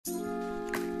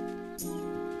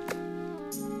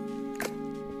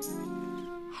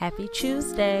Happy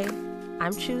Tuesday!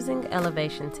 I'm choosing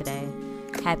elevation today.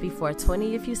 Happy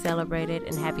 420 if you celebrated,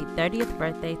 and happy 30th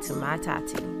birthday to my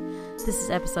Tati. This is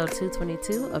episode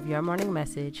 222 of Your Morning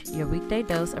Message, your weekday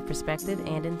dose of perspective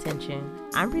and intention.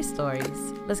 I'm Bree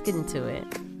Stories. Let's get into it.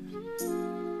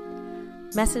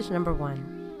 Message number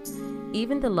 1.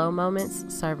 Even the low moments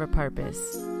serve a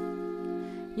purpose.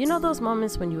 You know those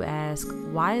moments when you ask,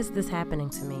 why is this happening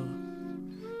to me?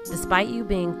 Despite you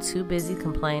being too busy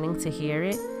complaining to hear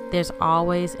it, there's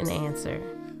always an answer.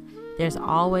 There's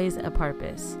always a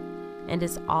purpose. And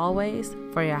it's always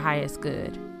for your highest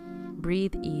good.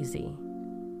 Breathe easy.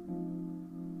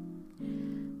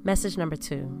 Message number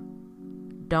 2.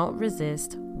 Don't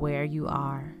resist where you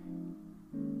are.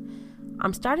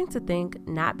 I'm starting to think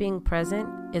not being present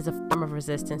is a form of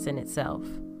resistance in itself.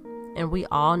 And we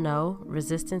all know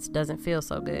resistance doesn't feel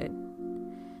so good.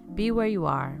 Be where you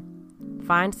are.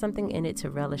 Find something in it to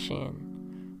relish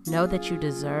in. Know that you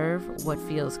deserve what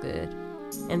feels good.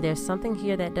 And there's something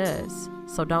here that does,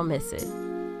 so don't miss it.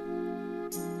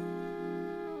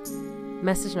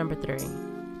 Message number 3.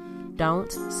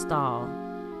 Don't stall.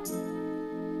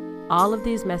 All of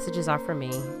these messages are for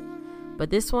me, but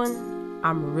this one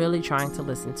I'm really trying to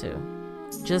listen to.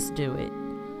 Just do it.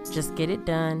 Just get it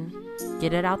done.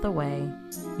 Get it out the way.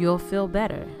 You'll feel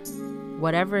better.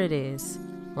 Whatever it is,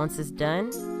 once it's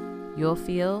done, you'll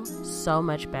feel so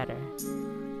much better.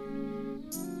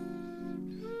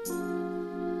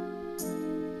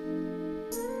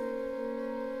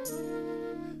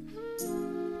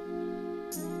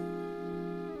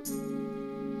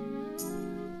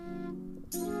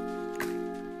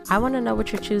 I want to know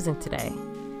what you're choosing today.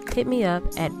 Hit me up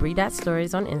at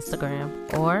Bree.stories on Instagram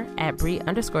or at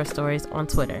Bree_stories on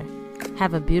Twitter.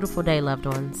 Have a beautiful day, loved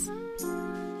ones.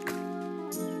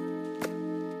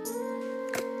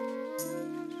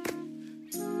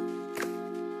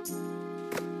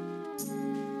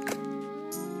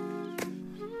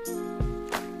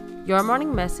 Your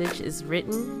Morning Message is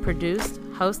written, produced,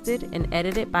 hosted, and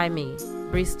edited by me,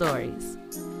 Bree Stories.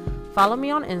 Follow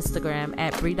me on Instagram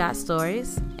at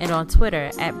Bree.stories and on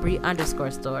Twitter at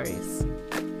Bree_stories.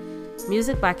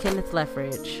 Music by Kenneth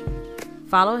Leffridge.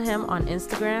 Follow him on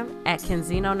Instagram at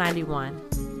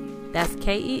Kenzino91. That's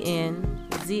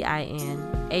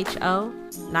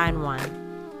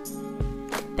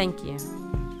KENZINHO91. Thank you.